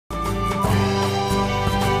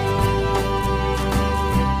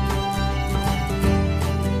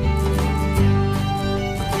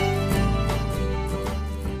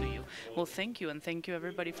thank you, and thank you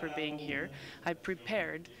everybody for being here. I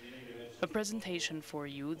prepared a presentation for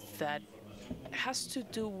you that has to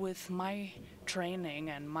do with my training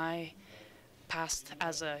and my past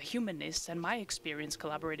as a humanist and my experience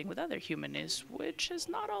collaborating with other humanists, which has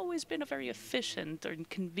not always been a very efficient or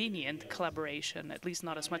convenient collaboration, at least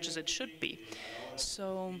not as much as it should be.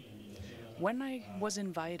 So when I was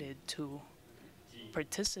invited to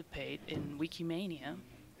participate in Wikimania,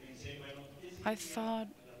 I thought,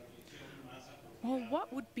 well,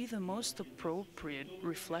 what would be the most appropriate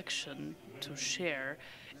reflection to share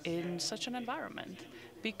in such an environment?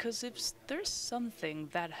 Because if there's something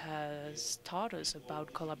that has taught us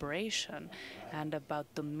about collaboration and about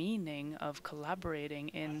the meaning of collaborating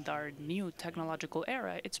in our new technological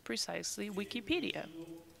era, it's precisely Wikipedia.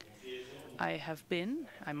 I have been,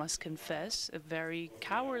 I must confess, a very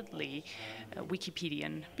cowardly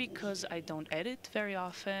Wikipedian because I don't edit very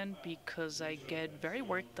often, because I get very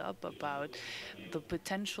worked up about the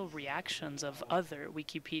potential reactions of other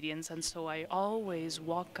Wikipedians, and so I always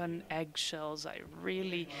walk on eggshells. I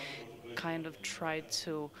really kind of try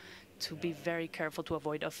to be very careful to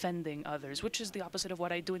avoid offending others, which is the opposite of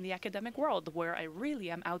what I do in the academic world, where I really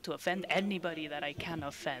am out to offend anybody that I can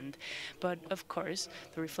offend. But of course,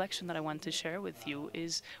 the reflection that I want to share with you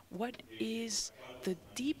is what is the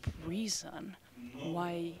deep reason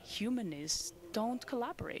why humanists don't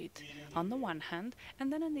collaborate on the one hand,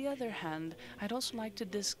 and then on the other hand, I'd also like to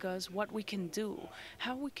discuss what we can do,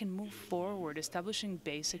 how we can move forward establishing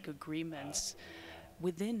basic agreements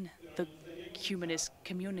within the humanist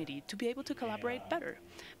community to be able to collaborate better.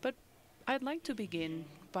 But I'd like to begin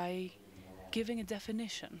by giving a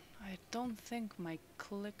definition. I don't think my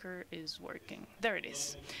clicker is working. There it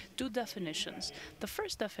is. Two definitions. The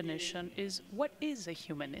first definition is, what is a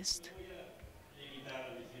humanist?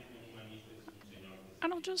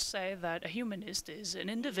 And I'll just say that a humanist is an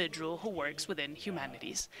individual who works within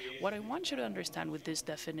humanities. What I want you to understand with this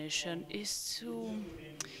definition is to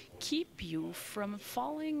keep you from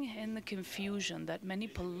falling in the confusion that many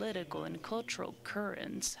political and cultural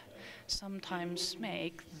currents sometimes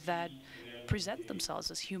make that present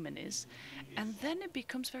themselves as humanists, and then it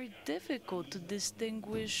becomes very difficult to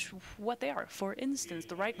distinguish what they are. For instance,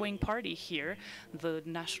 the right-wing party here, the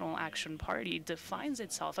National Action Party, defines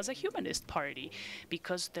itself as a humanist party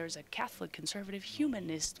because there's a Catholic conservative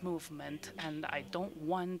humanist movement, and I don't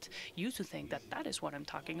want you to think that that is what I'm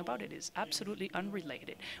talking about. It is absolutely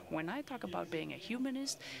unrelated. When I talk about being a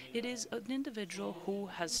humanist, it is an individual who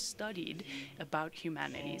has studied about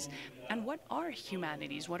humanities. And what are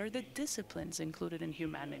humanities? What are the disciplines included in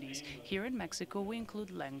humanities? Here in Mexico, we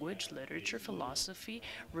include language, literature, philosophy,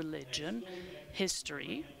 religion,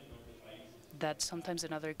 history, that sometimes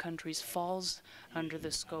in other countries falls under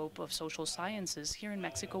the scope of social sciences. Here in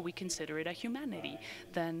Mexico, we consider it a humanity.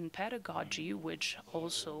 Then pedagogy, which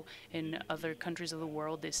also in other countries of the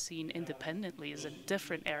world is seen independently as a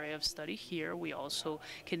different area of study. Here, we also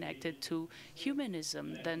connect it to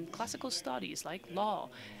humanism. Then classical studies like law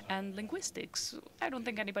and linguistics. I don't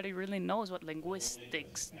think anybody really knows what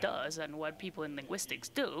linguistics does and what people in linguistics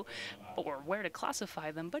do, or where to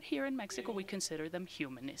classify them. But here in Mexico, we consider them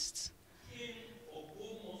humanists.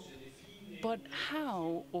 But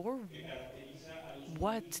how or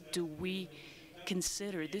what do we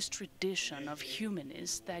consider this tradition of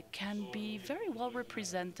humanists that can be very well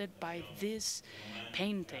represented by this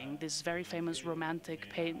painting, this very famous romantic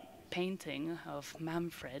painting of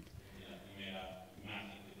Manfred?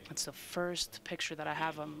 It's the first picture that I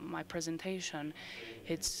have on my presentation.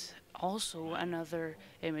 It's also another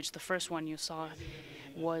image. The first one you saw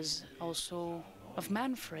was also of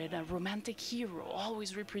Manfred, a romantic hero,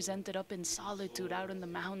 always represented up in solitude, out in the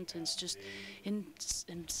mountains, just in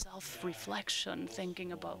self-reflection,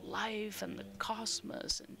 thinking about life and the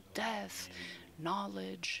cosmos and death,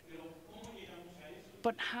 knowledge.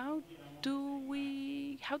 But how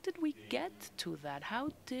did we get to that? How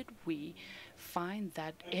did we find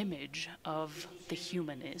that image of the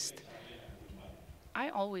humanist? I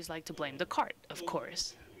always like to blame Descartes, of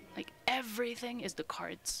course. Like, everything is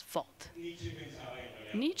Descartes' fault.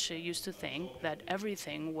 Nietzsche used to think that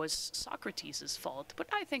everything was Socrates' fault, but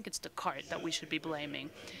I think it's Descartes that we should be blaming.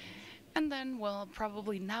 And then, well,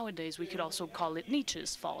 probably nowadays we could also call it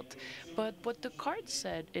Nietzsche's fault. But what Descartes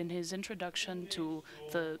said in his introduction to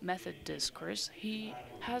the method discourse, he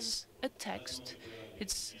has a text.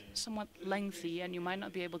 It's somewhat lengthy, and you might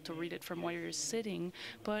not be able to read it from where you're sitting,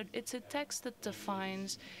 but it's a text that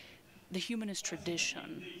defines the humanist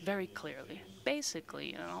tradition very clearly.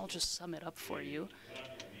 Basically, and I'll just sum it up for you,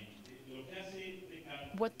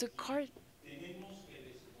 what Descartes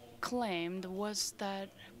claimed was that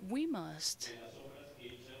we must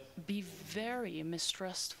be very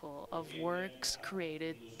mistrustful of works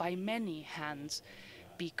created by many hands,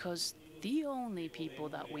 because the only people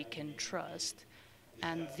that we can trust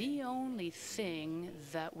and the only thing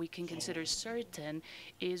that we can consider certain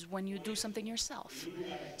is when you do something yourself.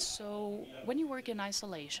 So when you work in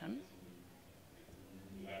isolation,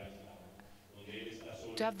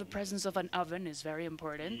 to have the presence of an oven is very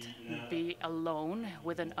important. Be alone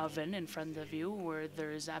with an oven in front of you where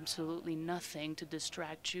there is absolutely nothing to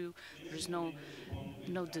distract you. There's no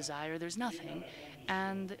desire, there's nothing.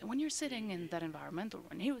 And when you're sitting in that environment, or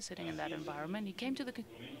when he was sitting in that environment, he came to the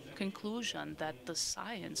conclusion that the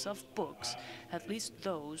science of books, at least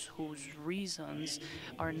those whose reasons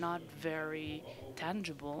are not very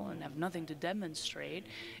tangible and have nothing to demonstrate,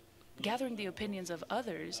 gathering the opinions of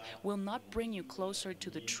others will not bring you closer to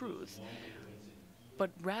the truth,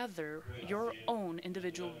 but rather your own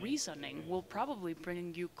individual reasoning will probably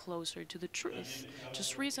bring you closer to the truth.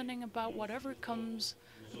 Just reasoning about whatever comes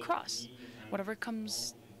across, whatever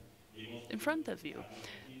comes in front of you.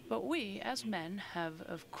 But we, as men, have,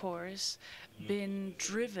 of course, been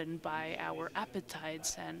driven by our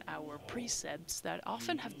appetites and our precepts that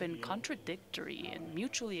often have been contradictory and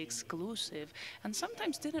mutually exclusive, and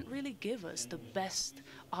sometimes didn't really give us the best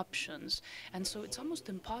options. And so it's almost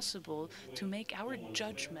impossible to make our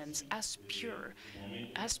judgments as pure,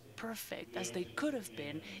 as perfect as they could have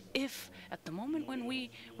been if, at the moment when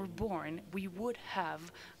we were born, we would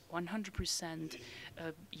have 100%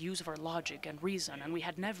 use of our logic and reason, and we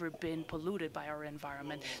had never been polluted by our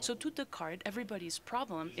environment. So to Descartes, everybody's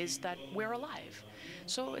problem is that we're alive.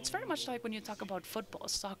 So it's very much like when you talk about football,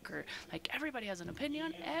 soccer, like everybody has an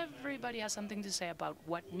opinion, everybody has something to say about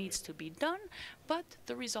what needs to be done, but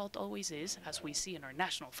the result always is, as we see in our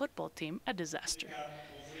national football team, a disaster.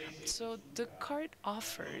 So Descartes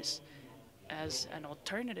offers as an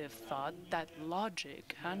alternative thought that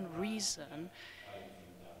logic and reason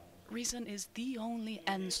is the only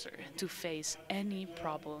answer to face any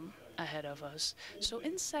problem ahead of us. So,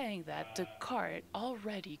 in saying that, Descartes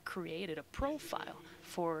already created a profile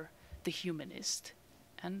for the humanist.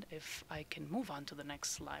 And if I can move on to the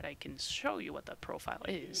next slide, I can show you what that profile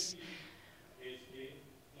is.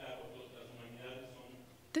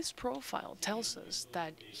 This profile tells us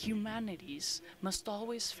that humanities must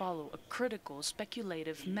always follow a critical,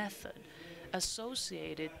 speculative method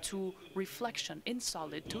associated to reflection in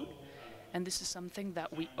solitude. And this is something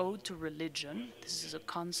that we owe to religion. This is a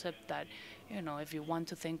concept that, if you want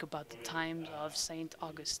to think about the times of Saint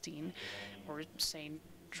Augustine or Saint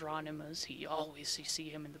Hieronymus, you see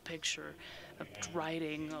him in the picture,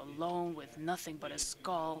 writing alone with nothing but a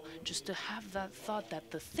skull, just to have that thought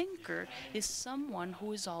that the thinker is someone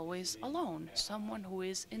who is always alone, someone who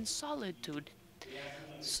is in solitude,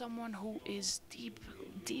 someone who is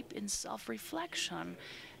deep in self-reflection.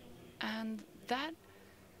 And that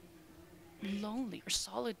lonely or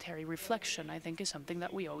solitary reflection, I think, is something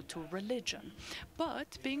that we owe to religion.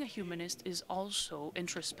 But being a humanist is also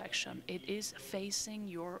introspection. It is facing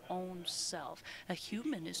your own self. A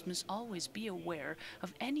humanist must always be aware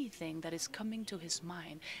of anything that is coming to his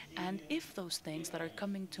mind. And if those things that are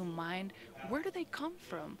coming to mind, where do they come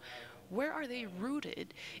from? Where are they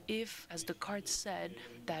rooted? If, as Descartes said,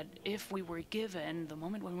 that if we were given, the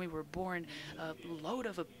moment when we were born, a load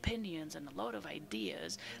of opinions and a load of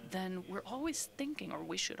ideas, then we're always thinking, or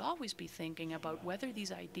we should always be thinking, about whether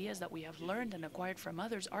these ideas that we have learned and acquired from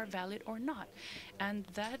others are valid or not. And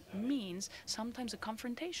that means sometimes a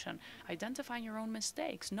confrontation, identifying your own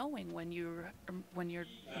mistakes, knowing when you're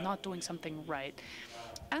not doing something right.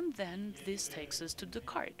 And then this takes us to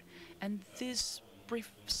Descartes. And this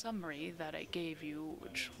brief summary that I gave you,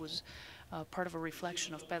 which was part of a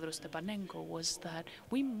reflection of Pedro Stepanenko, was that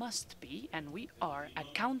we must be, and we are,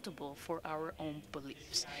 accountable for our own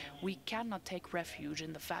beliefs. We cannot take refuge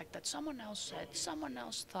in the fact that someone else said, someone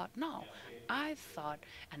else thought. No, I thought,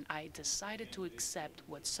 and I decided to accept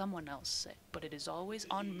what someone else said, but it is always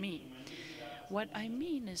on me. What I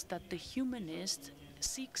mean is that the humanist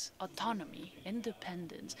seeks autonomy,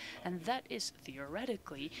 independence, and that is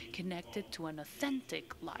theoretically connected to an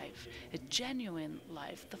authentic life, a genuine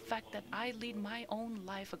life, the fact that I lead my own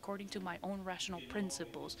life according to my own rational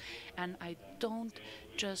principles, and I don't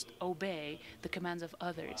just obey the commands of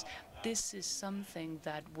others. This is something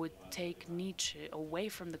that would take Nietzsche away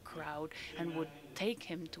from the crowd and would take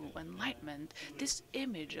him to enlightenment. This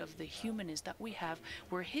image of the humanist that we have,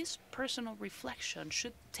 where his personal reflection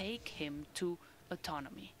should take him to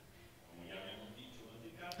autonomy.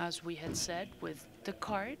 As we had said with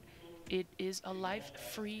Descartes, it is a life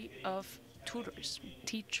free of tutors,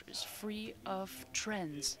 teachers, free of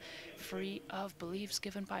trends, free of beliefs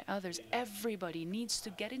given by others. Everybody needs to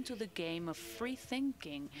get into the game of free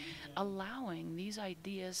thinking, allowing these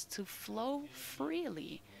ideas to flow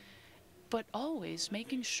freely, but always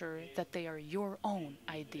making sure that they are your own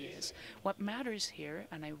ideas. What matters here,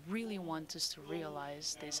 and I really want us to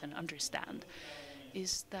realize this and understand,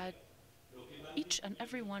 is that each and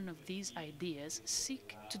every one of these ideas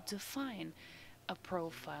seek to define a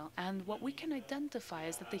profile, and what we can identify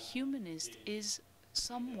is that the humanist is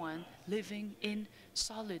someone living in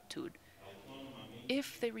solitude.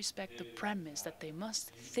 If they respect the premise that they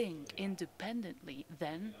must think independently,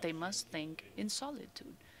 then they must think in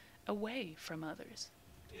solitude, away from others.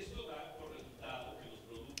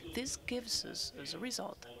 This gives us, as a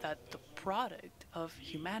result, that the product of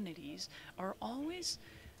humanities are always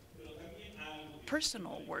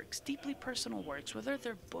personal works, deeply personal works, whether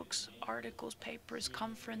they're books, articles, papers,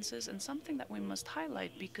 conferences, and something that we must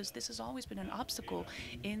highlight because this has always been an obstacle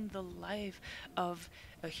in the life of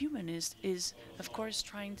a humanist is, of course,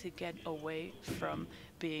 trying to get away from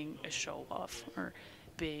being a show off or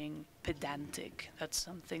being pedantic. That's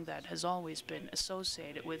something that has always been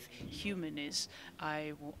associated with humanists.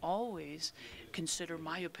 I will always consider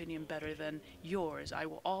my opinion better than yours. I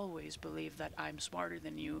will always believe that I'm smarter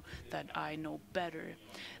than you, that I know better,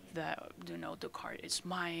 that, Descartes is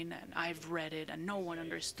mine and I've read it and no one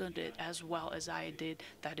understood it as well as I did.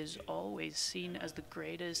 That is always seen as the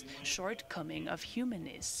greatest shortcoming of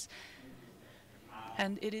humanists.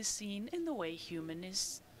 And it is seen in the way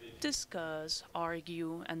humanists discuss,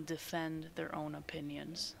 argue, and defend their own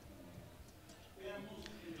opinions.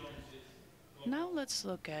 Now let's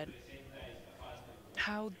look at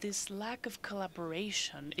how this lack of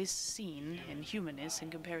collaboration is seen in humanists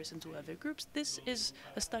in comparison to other groups. This is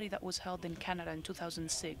a study that was held in Canada in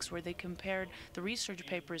 2006, where they compared the research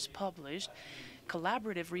papers published,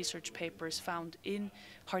 collaborative research papers found in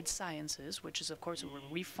hard sciences, which is, of course, where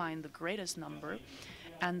we find the greatest number,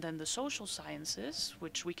 and then the social sciences,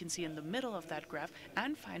 which we can see in the middle of that graph,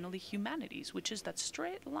 and finally humanities, which is that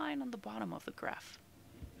straight line on the bottom of the graph.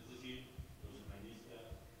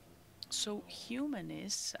 So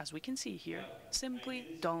humanists, as we can see here,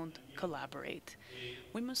 simply don't collaborate.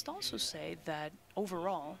 We must also say that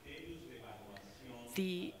overall,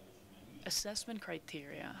 the assessment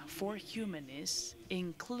criteria for humanists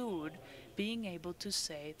include being able to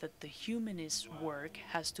say that the humanist work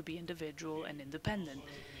has to be individual and independent.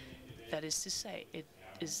 That is to say,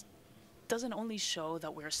 doesn't only show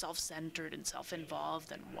that we're self-centered and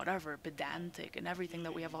self-involved and whatever, pedantic and everything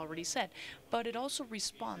that we have already said, but it also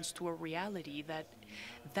responds to a reality that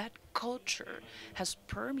that culture has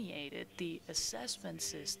permeated the assessment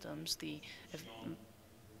systems, the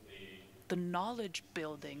knowledge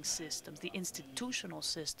building systems, the institutional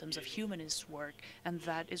systems of humanist work, and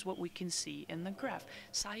that is what we can see in the graph.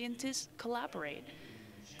 Scientists collaborate.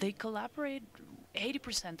 They collaborate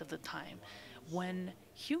 80% of the time, when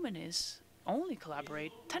humanists only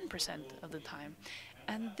collaborate 10% of the time.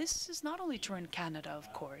 And this is not only true in Canada,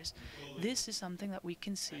 of course. This is something that we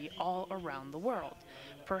can see all around the world.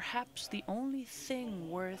 Perhaps the only thing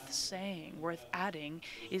worth saying, worth adding,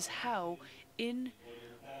 is how in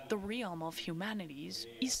the realm of humanities,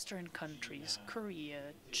 Eastern countries, Korea,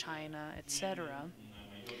 China, etc.,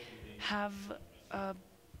 have a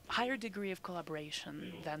higher degree of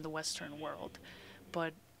collaboration than the Western world.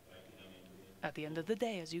 But at the end of the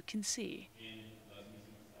day, as you can see,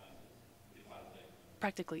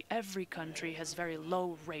 practically every country has very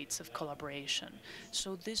low rates of collaboration.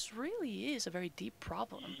 So this really is a very deep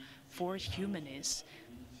problem for humanists.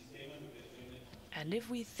 And if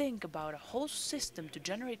we think about a whole system to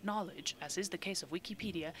generate knowledge, as is the case of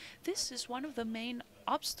Wikipedia, this is one of the main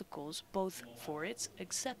obstacles both for its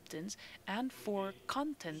acceptance and for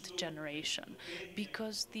content generation,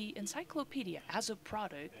 because the encyclopedia as a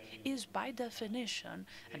product is by definition,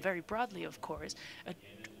 and very broadly of course,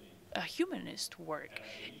 a humanist work.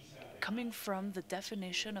 Coming from the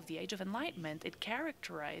definition of the Age of Enlightenment, it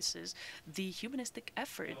characterizes the humanistic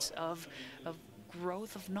efforts of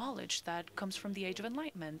growth of knowledge that comes from the Age of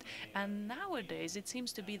Enlightenment. And nowadays, it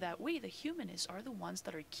seems to be that we, the humanists, are the ones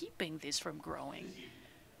that are keeping this from growing.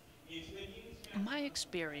 My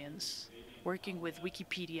experience working with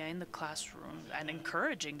Wikipedia in the classroom and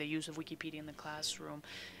encouraging the use of Wikipedia in the classroom,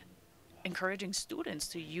 encouraging students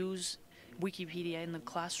to use Wikipedia in the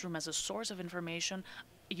classroom as a source of information,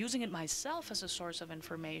 using it myself as a source of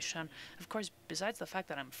information. Of course, besides the fact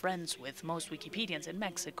that I'm friends with most Wikipedians in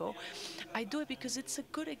Mexico, I do it because it's a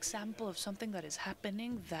good example of something that is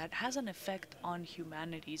happening that has an effect on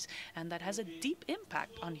humanities and that has a deep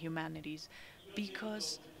impact on humanities.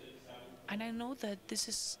 Because And I know that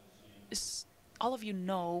is all of you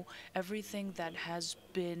know everything that has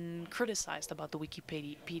been criticized about the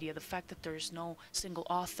Wikipedia, the fact that there's no single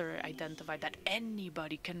author identified, that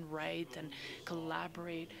anybody can write and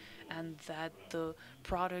collaborate, and that the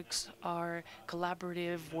products are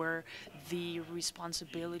collaborative where the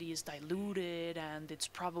responsibility is diluted and it's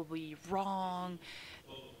probably wrong.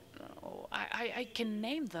 I can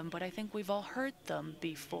name them, but I think we've all heard them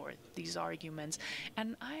before, these arguments.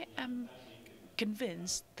 And I am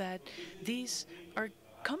convinced that these are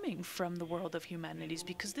coming from the world of humanities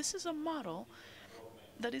because this is a model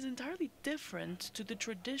that is entirely different to the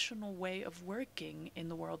traditional way of working in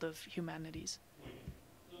the world of humanities.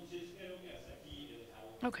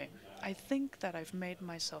 Okay, I think that I've made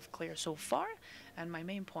myself clear so far, and my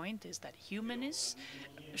main point is that humanists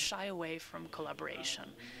shy away from collaboration.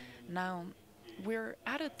 Now, we're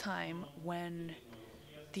at a time when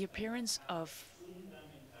the appearance of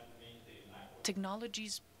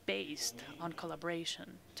technologies based on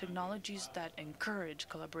collaboration, technologies that encourage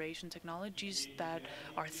collaboration, technologies that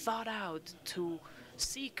are thought out to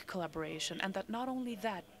seek collaboration, and that not only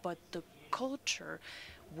that, but the culture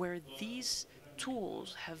where these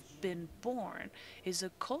tools have been born is a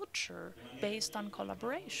culture based on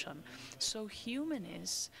collaboration. So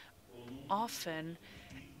humanists often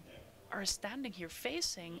are standing here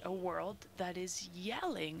facing a world that is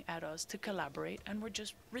yelling at us to collaborate and we're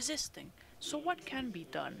just resisting. So, what can be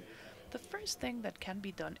done? The first thing that can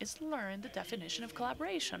be done is learn the definition of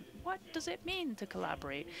collaboration. What does it mean to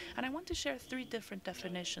collaborate? And I want to share three different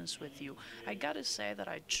definitions with you. I gotta say that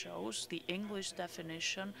I chose the English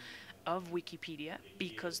definition of Wikipedia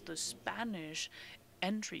because the Spanish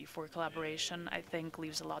entry for collaboration, I think,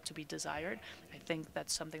 leaves a lot to be desired. I think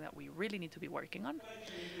that's something that we really need to be working on.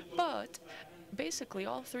 But basically,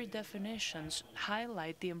 all three definitions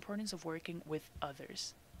highlight the importance of working with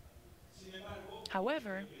others.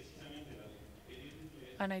 However,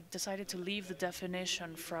 and I decided to leave the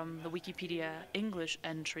definition from the Wikipedia English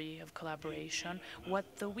entry of collaboration, what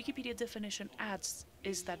the Wikipedia definition adds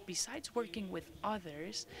is that besides working with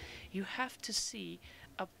others, you have to see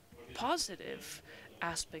a positive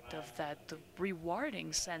aspect of that, the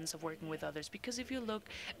rewarding sense of working with others. Because if you look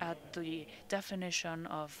at the definition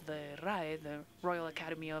of the RAE, the Royal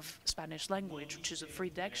Academy of Spanish Language, which is a free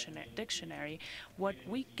dictionary, what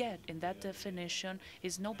we get in that definition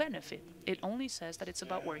is no benefit. It only says that it's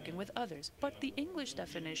about working with others. But the English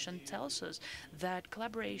definition tells us that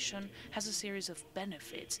collaboration has a series of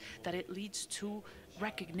benefits, that it leads to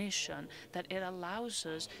recognition, that it allows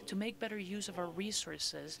us to make better use of our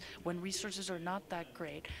resources when resources are not that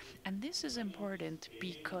great. And this is important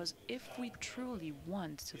because if we truly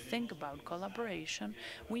want to think about collaboration,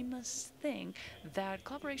 we must think that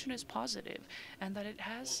collaboration is positive and that it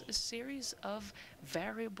has a series of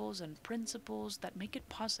variables and principles that make it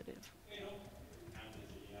positive.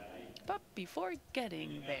 But before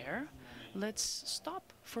getting there, let's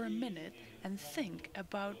stop for a minute and think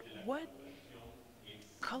about what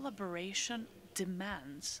collaboration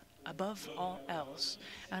demands above all else.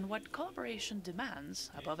 And what collaboration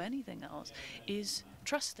demands above anything else is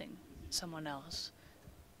trusting someone else.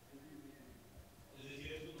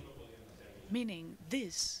 Meaning,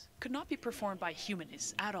 this could not be performed by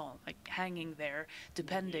humanists at all, like hanging there,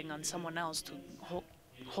 depending on someone else to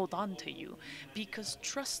hold on to you, because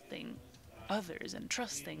trusting others and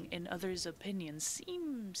trusting in others' opinions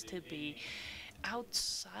seems to be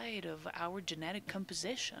outside of our genetic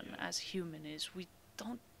composition as humanists. We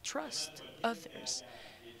don't trust others.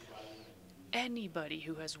 Anybody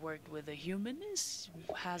who has worked with a humanist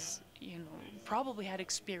has, probably had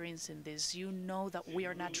experience in this. You know that we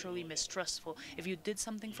are naturally mistrustful. If you did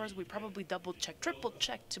something for us, we probably double check, triple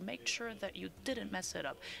check to make sure that you didn't mess it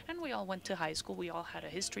up. And we all went to high school. We all had a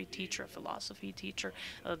history teacher, a philosophy teacher,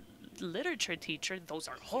 a literature teacher. Those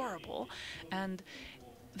are horrible. And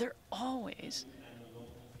they're always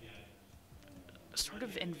sort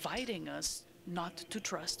of inviting us not to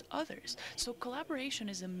trust others. So collaboration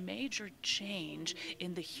is a major change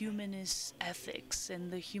in the humanist ethics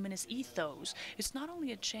and the humanist ethos. It's not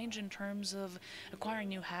only a change in terms of acquiring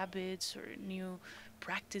new habits or new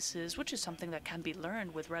practices, which is something that can be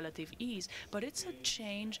learned with relative ease, but it's a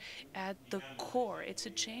change at the core. It's a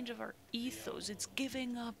change of our ethos. It's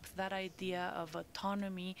giving up that idea of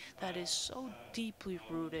autonomy that is so deeply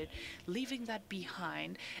rooted, leaving that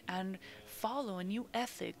behind, and follow a new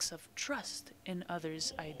ethics of trust in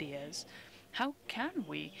others' ideas. How can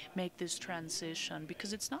we make this transition?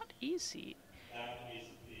 Because it's not easy.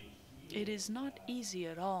 It is not easy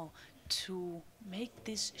at all to make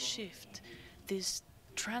this shift, this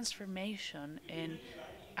transformation in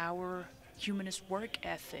our humanist work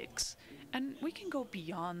ethics And we can go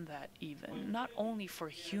beyond that even, not only for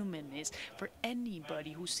humanists, for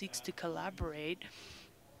anybody who seeks to collaborate,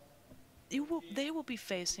 they will be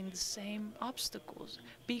facing the same obstacles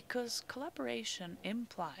because collaboration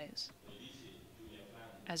implies,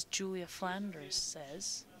 as Julia Flanders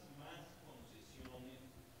says,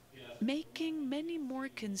 making many more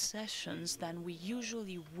concessions than we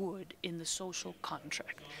usually would in the social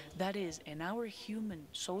contract. That is, in our human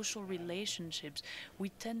social relationships, we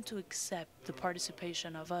tend to accept the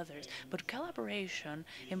participation of others, but collaboration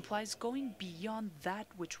implies going beyond that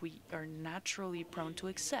which we are naturally prone to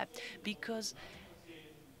accept, because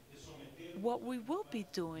what we will be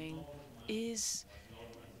doing is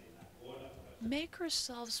make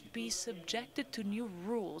ourselves be subjected to new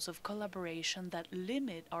rules of collaboration that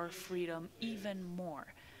limit our freedom even more.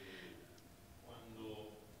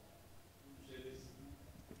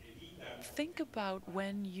 Think about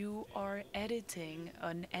when you are editing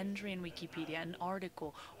an entry in Wikipedia, an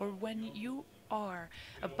article, or when you are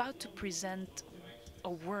about to present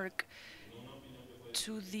a work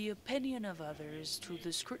to the opinion of others, to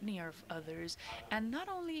the scrutiny of others, and not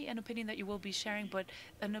only an opinion that you will be sharing, but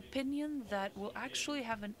an opinion that will actually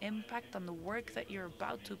have an impact on the work that you're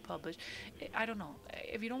about to publish. I don't know.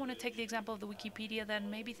 If you don't want to take the example of the Wikipedia, then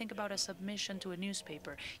maybe think about a submission to a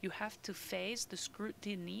newspaper. You have to face the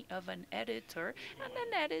scrutiny of an editor, and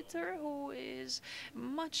an editor who is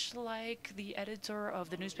much like the editor of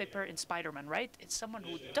the newspaper in Spider-Man, right? It's someone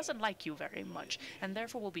who doesn't like you very much, and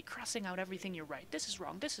therefore will be crossing out everything you write. This is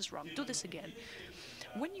wrong, do this again.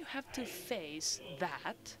 When you have to face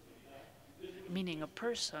that, meaning a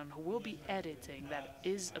person who will be editing that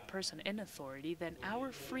is a person in authority, then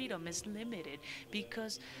our freedom is limited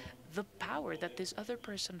because the power that this other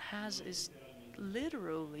person has is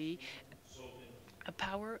literally a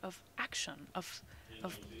power of action, of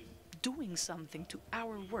doing something to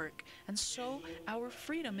our work, and so our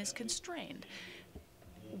freedom is constrained.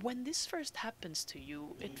 When this first happens to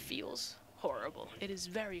you, it feels horrible. It is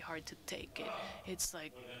very hard to take it. It's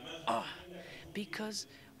like, oh, because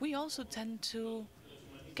we also tend to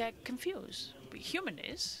get confused. We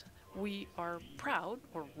humanists, we are proud,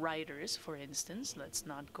 or writers, for instance, let's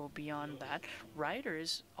not go beyond that.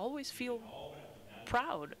 Writers always feel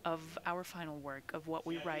proud of our final work, of what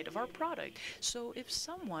we write, of our product. So if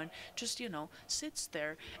someone just, sits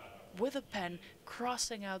there with a pen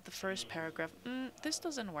crossing out the first paragraph, this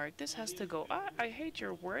doesn't work, this has to go, I hate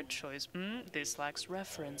your word choice, this lacks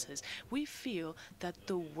references, we feel that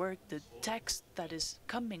the work, the text that is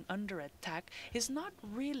coming under attack is not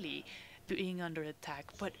really being under attack,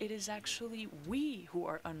 but it is actually we who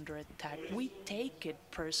are under attack. We take it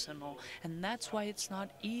personal, and that's why it's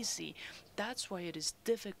not easy. That's why it is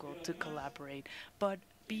difficult to collaborate. But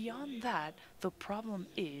beyond that, the problem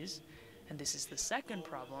is, and this is the second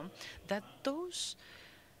problem, that those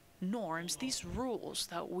norms, these rules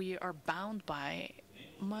that we are bound by,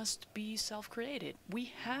 must be self-created.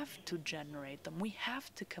 We have to generate them. We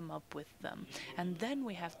have to come up with them. And then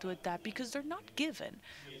we have to adapt because they're not given.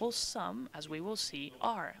 Well, some, as we will see,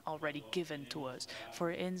 are already given to us.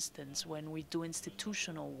 For instance, when we do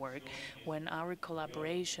institutional work, when our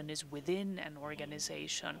collaboration is within an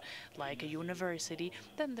organization, like a university,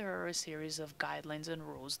 then there are a series of guidelines and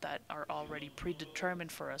rules that are already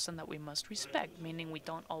predetermined for us and that we must respect, meaning we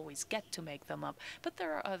don't always get to make them up, but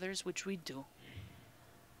there are others which we do.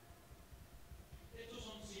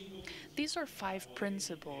 These are 5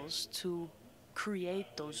 principles to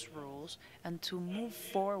create those rules and to move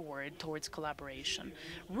forward towards collaboration.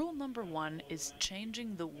 Rule number 1 is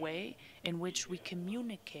changing the way in which we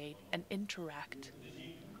communicate and interact.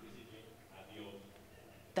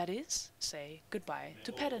 That is, say goodbye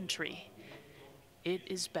to pedantry. It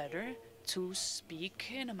is better to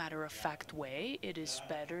speak in a matter-of-fact way. It is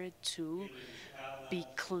better to be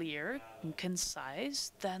clear and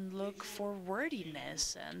concise than look for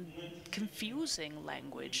wordiness and confusing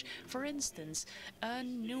language. For instance, a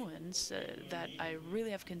nuance that I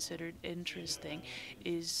really have considered interesting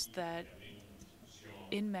is that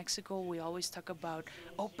in Mexico, we always talk about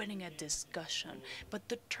opening a discussion, but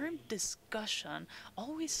the term discussion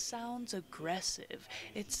always sounds aggressive.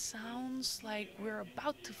 It sounds like we're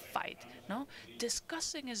about to fight, no?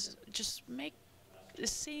 Discussing is just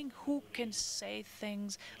seeing who can say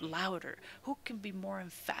things louder, who can be more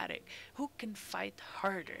emphatic, who can fight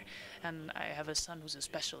harder. And I have a son who's a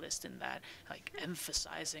specialist in that, like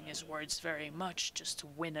emphasizing his words very much just to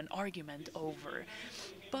win an argument over.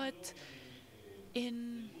 But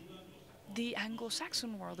in the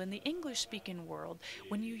Anglo-Saxon world, in the English-speaking world,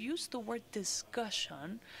 when you use the word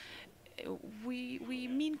discussion, we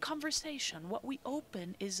mean conversation. What we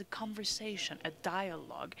open is a conversation, a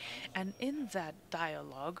dialogue. And in that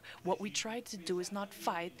dialogue, what we try to do is not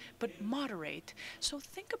fight, but moderate. So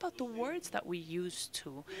think about the words that we use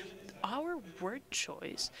to. Our word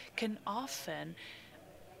choice can often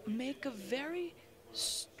make a very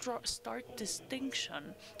stark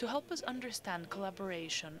distinction to help us understand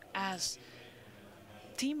collaboration as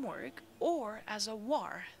teamwork or as a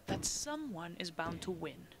war that someone is bound to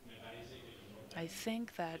win. I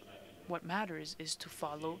think that what matters is to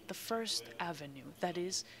follow the first avenue, that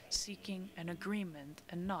is, seeking an agreement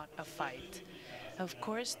and not a fight. Of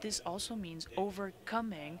course, this also means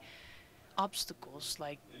overcoming obstacles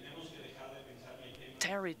like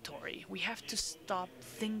territory. We have to stop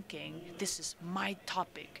thinking, this is my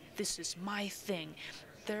topic, this is my thing.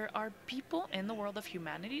 There are people in the world of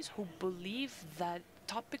humanities who believe that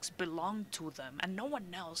topics belong to them and no one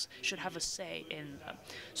else should have a say in them.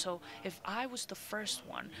 So if I was the first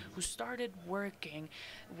one who started working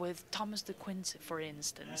with Thomas de Quincey, for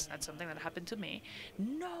instance, that's something that happened to me,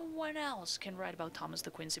 no one else can write about Thomas de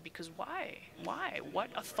Quincey because why? Why? What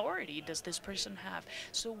authority does this person have?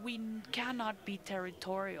 So we cannot be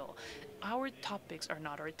territorial. Our topics are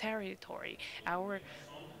not our territory. Our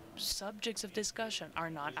subjects of discussion are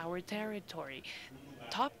not our territory.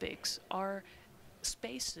 Topics are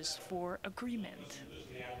spaces for agreement.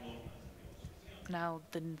 Now,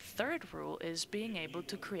 the third rule is being able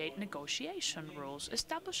to create negotiation rules,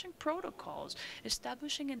 establishing protocols,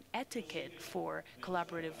 establishing an etiquette for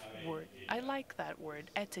collaborative work. I like that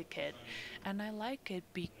word, etiquette, and I like it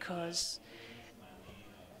because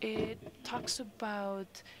it talks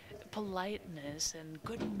about politeness and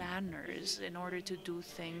good manners in order to do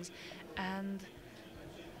things, and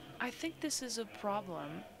I think this is a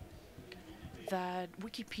problem that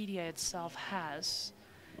Wikipedia itself has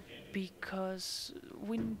because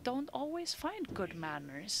we don't always find good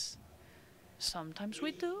manners. Sometimes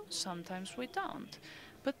we do, sometimes we don't.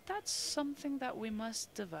 But that's something that we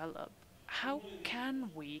must develop. How can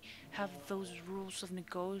we have those rules of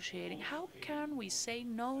negotiating? How can we say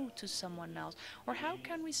no to someone else? Or how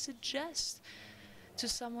can we suggest to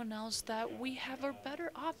someone else that we have a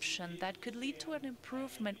better option that could lead to an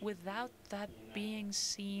improvement without that being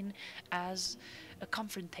seen as a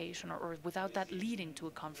confrontation or without that leading to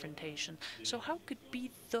a confrontation? So how could be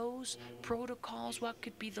those protocols, what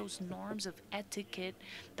could be those norms of etiquette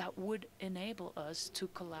that would enable us to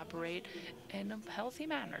collaborate in a healthy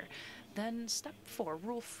manner? Then step five,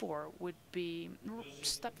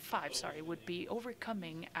 sorry, would be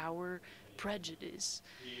overcoming our prejudice.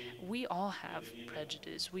 We all have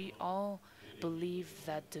prejudice. We all believe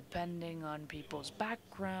that depending on people's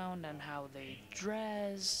background and how they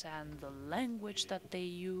dress and the language that they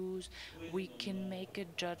use, we can make a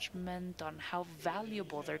judgment on how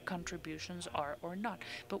valuable their contributions are or not.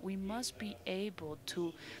 But we must be able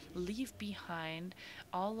to leave behind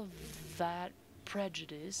all of that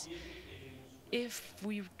prejudice if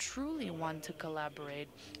we truly want to collaborate.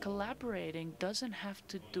 Collaborating doesn't have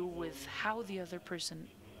to do with how the other person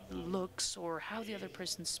looks or how the other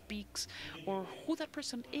person speaks or who that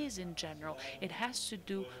person is in general. It has to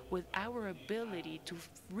do with our ability to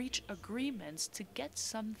reach agreements to get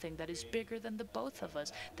something that is bigger than the both of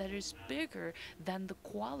us, that is bigger than the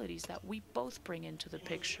qualities that we both bring into the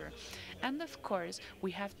picture. And of course,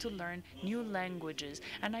 we have to learn new languages.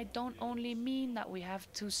 And I don't only mean that we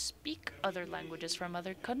have to speak other languages from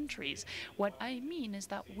other countries. What I mean is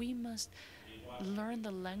that we must learn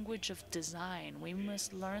the language of design. We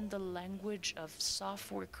must learn the language of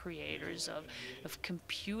software creators, of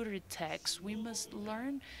computer techs. We must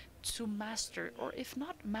learn to master, or if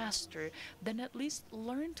not master, then at least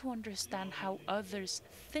learn to understand how others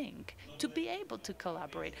think to be able to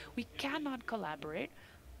collaborate. We cannot collaborate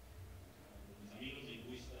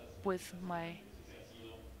with my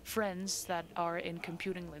friends that are in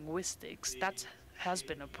computing linguistics. That has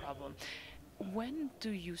been a problem. When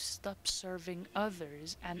do you stop serving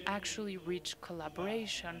others and actually reach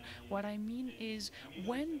collaboration? What I mean is,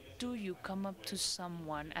 when do you come up to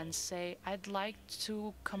someone and say, I'd like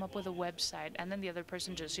to come up with a website, and then the other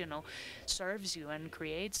person just, serves you and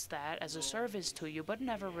creates that as a service to you, but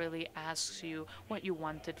never really asks you what you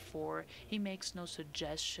want it for. He makes no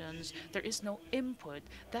suggestions. There is no input.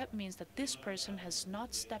 That means that this person has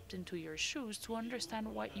not stepped into your shoes to understand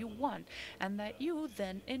what you want, and that you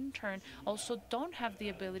then, in turn, also don't have the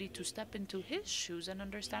ability to step into his shoes and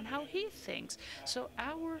understand how he thinks. So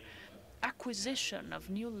our acquisition of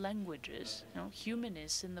new languages,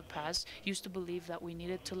 humanists in the past used to believe that we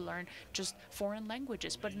needed to learn just foreign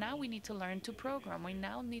languages, but now we need to learn to program. We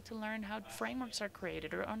now need to learn how frameworks are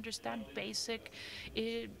created or understand basic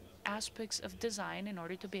aspects of design in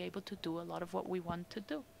order to be able to do a lot of what we want to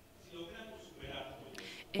do.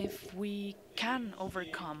 If we can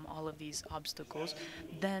overcome all of these obstacles,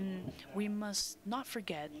 then we must not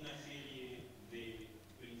forget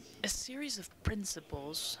a series of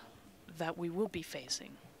principles that we will be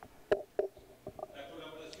facing.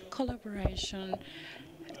 Collaboration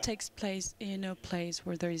takes place in a place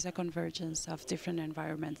where there is a convergence of different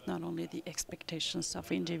environments, not only the expectations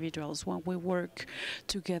of individuals. When we work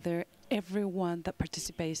together, everyone that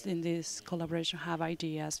participates in this collaboration have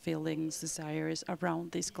ideas, feelings, desires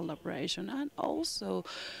around this collaboration, and also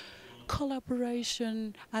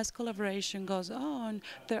collaboration. As collaboration goes on,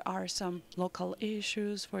 there are some local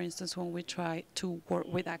issues, for instance, when we try to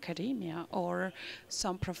work with academia, or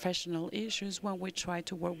some professional issues when we try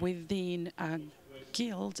to work within a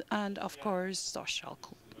guild, and of course social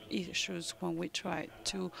issues when we try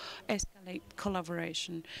to escalate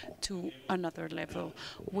collaboration to another level.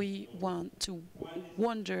 We want to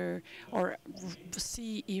wonder or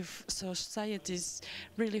see if societies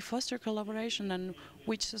really foster collaboration and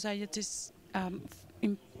which societies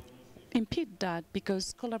impede that,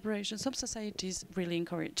 because collaboration, some societies really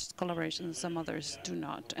encourage collaboration, some others do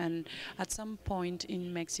not. And at some point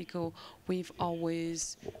in Mexico, we've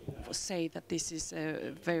always say that this is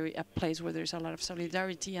a place where there's a lot of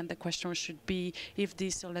solidarity, and the question should be if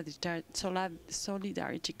this solidarity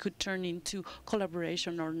could turn into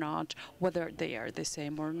collaboration or not, whether they are the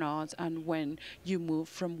same or not, and when you move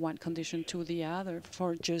from one condition to the other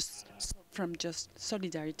from just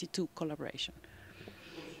solidarity to collaboration.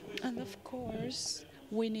 And of course,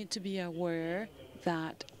 we need to be aware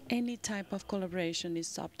that any type of collaboration is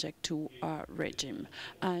subject to a regime,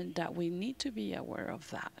 and that we need to be aware of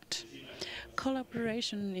that.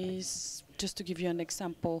 Collaboration is, just to give you an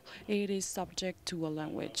example, it is subject to a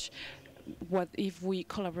language. What if we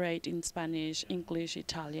collaborate in Spanish, English,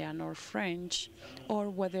 Italian, or French,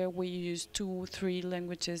 or whether we use 2, 3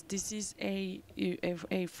 languages? This is a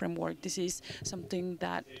framework. This is something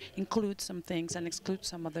that includes some things and excludes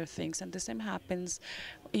some other things. And the same happens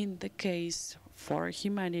in the case for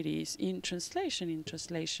humanities in translation. In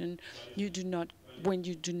translation, when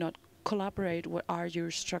you do not collaborate, what are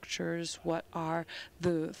your structures? What are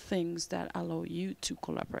the things that allow you to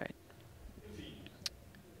collaborate?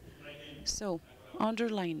 So,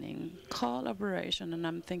 underlining collaboration, and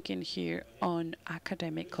I'm thinking here on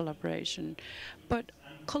academic collaboration, but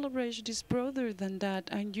collaboration is broader than that,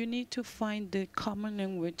 and you need to find the common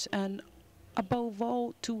language, and above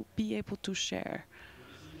all, to be able to share.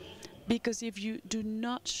 Because if you do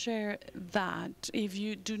not share that, if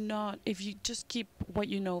you just keep what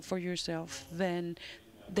you know for yourself, then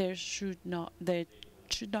there should not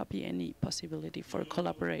be any possibility for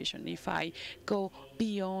collaboration. If I go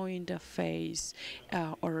beyond a phase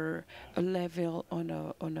or a level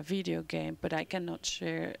on a video game, but I cannot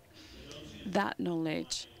share that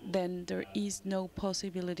knowledge, then there is no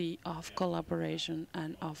possibility of collaboration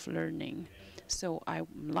and of learning. So I'm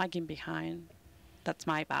lagging behind. That's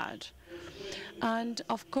my bad. And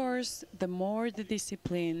of course, the more the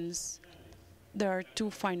disciplines, there are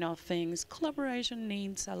 2 final things. Collaboration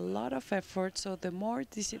needs a lot of effort, so the more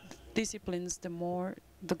disciplines,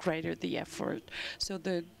 the greater the effort. So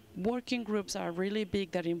the working groups are really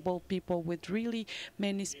big, that involve people with really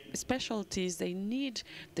many specialties. They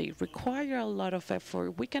require a lot of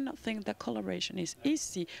effort. We cannot think that collaboration is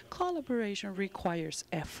easy. Collaboration requires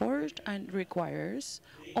effort and requires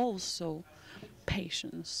also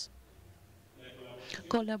patience.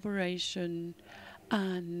 Collaboration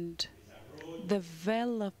and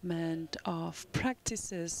development of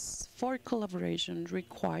practices for collaboration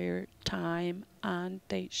require time, and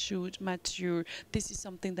they should mature. This is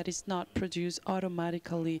something that is not produced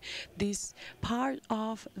automatically. This part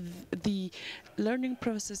of the learning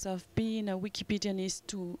process of being a Wikipedian is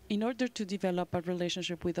in order to develop a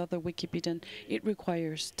relationship with other Wikipedians, it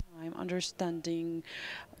requires time, understanding,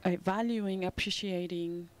 valuing,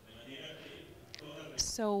 appreciating.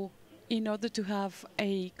 So in order to have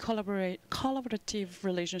a collaborative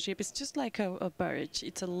relationship, it's just like a marriage.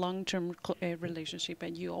 It's a long-term relationship,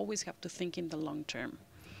 and you always have to think in the long term.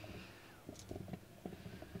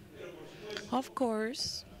 Of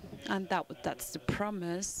course, and that's the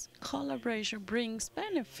promise, collaboration brings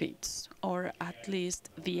benefits, or at least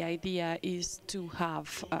the idea is to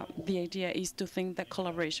think that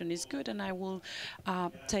collaboration is good. And I will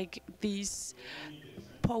take this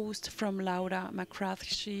post from Laura McGrath.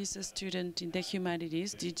 She's a student in the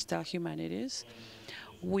humanities, digital humanities.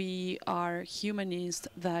 We are humanists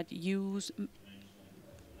that use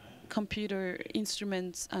computer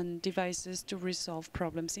instruments and devices to resolve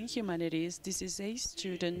problems in humanities. This is a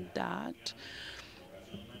student that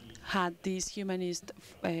had this humanist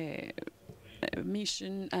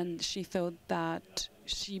mission, and she thought that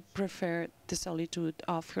she preferred the solitude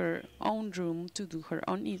of her own room to do her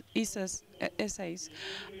own essays.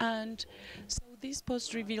 And so this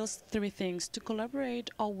post reveals three things. To collaborate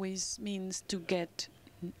always means to get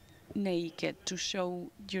naked, to show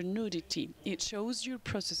your nudity. It shows your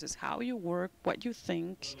processes, how you work, what you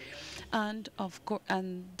think, and of course,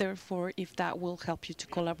 and therefore, if that will help you to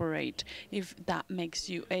collaborate, if that makes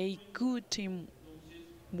you a good team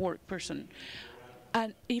work person.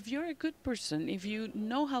 And if you're a good person, if you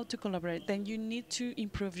know how to collaborate, then you need to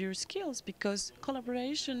improve your skills, because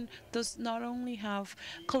collaboration does not only have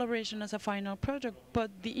collaboration as a final product, but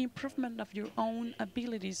the improvement of your own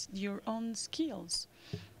abilities, your own skills.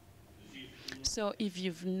 So if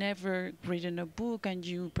you've never written a book and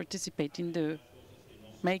you participate in the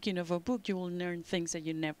making of a book, you will learn things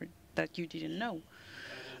that you didn't know.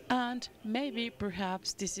 And maybe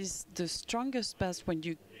perhaps this is the strongest best when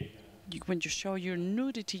you show your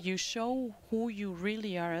nudity, you show who you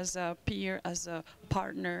really are as a peer, as a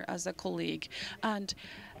partner, as a colleague, and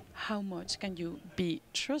how much can you be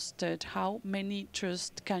trusted, how many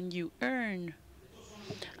trust can you earn.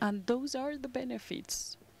 And those are the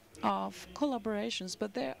benefits of collaborations,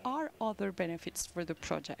 but there are other benefits for the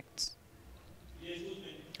projects.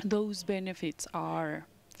 Those benefits are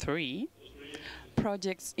three.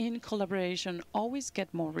 Projects in collaboration always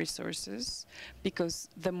get more resources, because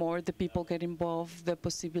the more the people get involved, the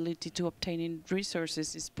possibility to obtain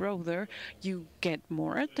resources is broader. You get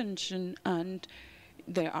more attention, and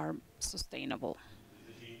they are sustainable.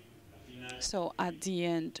 So at the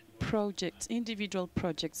end, individual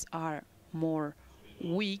projects are more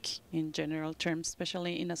weak in general terms,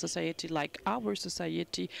 especially in a society like our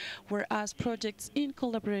society, whereas projects in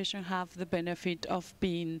collaboration have the benefit of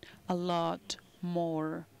being a lot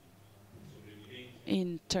more,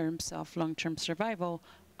 in terms of long-term survival,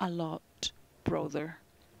 a lot broader.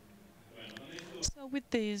 So with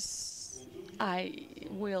this, I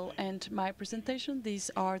will end my presentation. These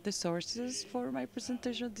are the sources for my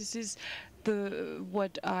presentation. This is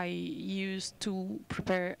what I used to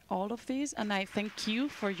prepare all of these, and I thank you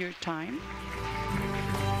for your time.